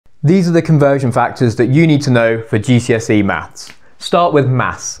These are the conversion factors that you need to know for GCSE Maths. Start with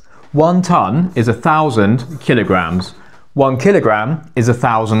mass. 1 ton is 1,000 kilograms. 1 kilogram is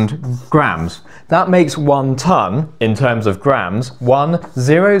 1,000 grams. That makes 1 ton, in terms of grams,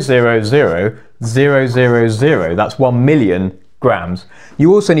 1,000,000. That's 1 million grams.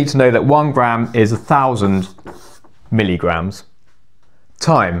 You also need to know that 1 gram is 1,000 milligrams.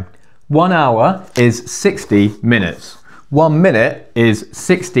 Time. 1 hour is 60 minutes. 1 minute is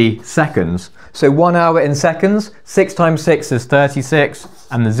 60 seconds. So 1 hour in seconds, 6 times 6 is 36,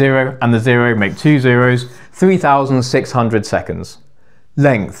 and the 0 and the 0 make 2 zeros, 3,600 seconds.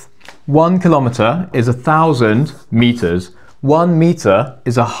 Length. 1 kilometre is 1,000 metres. 1 metre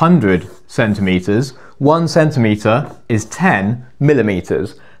is 100 centimetres. 1 centimetre is 10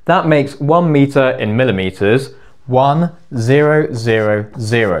 millimetres. That makes 1 metre in millimetres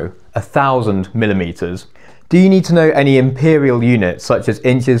 1,000, 1,000 millimetres. Do you need to know any imperial units such as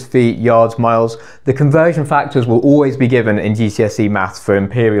inches, feet, yards, miles? The conversion factors will always be given in GCSE Maths for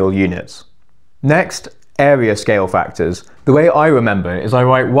imperial units. Next, area scale factors. The way I remember it is I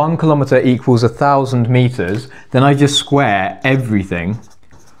write 1 kilometre equals 1,000 metres, then I just square everything.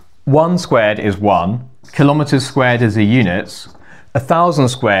 1 squared is 1, kilometres squared is the units, 1,000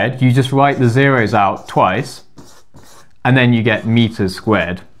 squared, you just write the zeros out twice, and then you get metres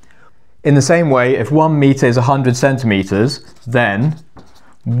squared. In the same way, if 1 metre is 100 centimetres, then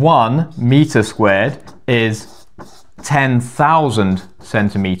 1 metre squared is 10,000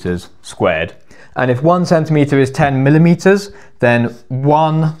 centimetres squared. And if 1 centimetre is 10 millimetres, then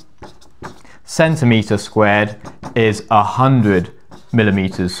 1 centimetre squared is 100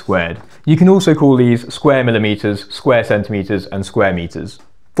 millimetres squared. You can also call these square millimetres, square centimetres, and square metres.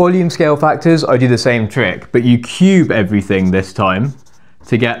 Volume scale factors, I do the same trick, but you cube everything this time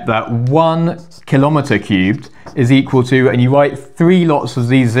to get that 1 kilometre cubed is equal to, and you write 3 lots of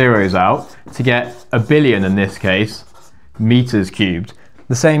these zeros out to get a billion in this case, metres cubed.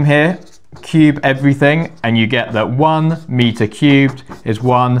 The same here, cube everything and you get that 1 metre cubed is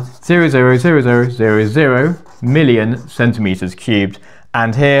 1,000,000 million centimetres cubed.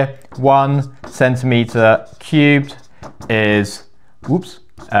 And here, 1 centimetre cubed is,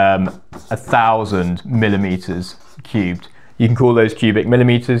 1,000 millimetres cubed. You can call those cubic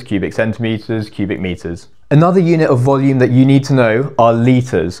millimetres, cubic centimetres, cubic metres. Another unit of volume that you need to know are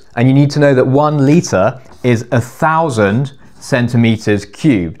litres. And you need to know that 1 litre is 1,000 centimetres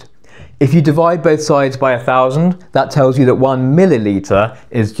cubed. If you divide both sides by 1,000, that tells you that 1 milliliter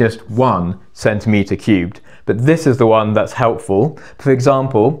is just 1 centimetre cubed. But this is the one that's helpful. For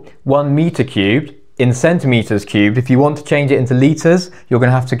example, 1 metre cubed in centimetres cubed, if you want to change it into litres, you're going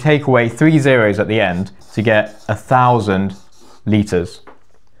to have to take away 3 zeros at the end to get 1,000 litres.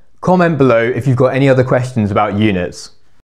 Comment below if you've got any other questions about units.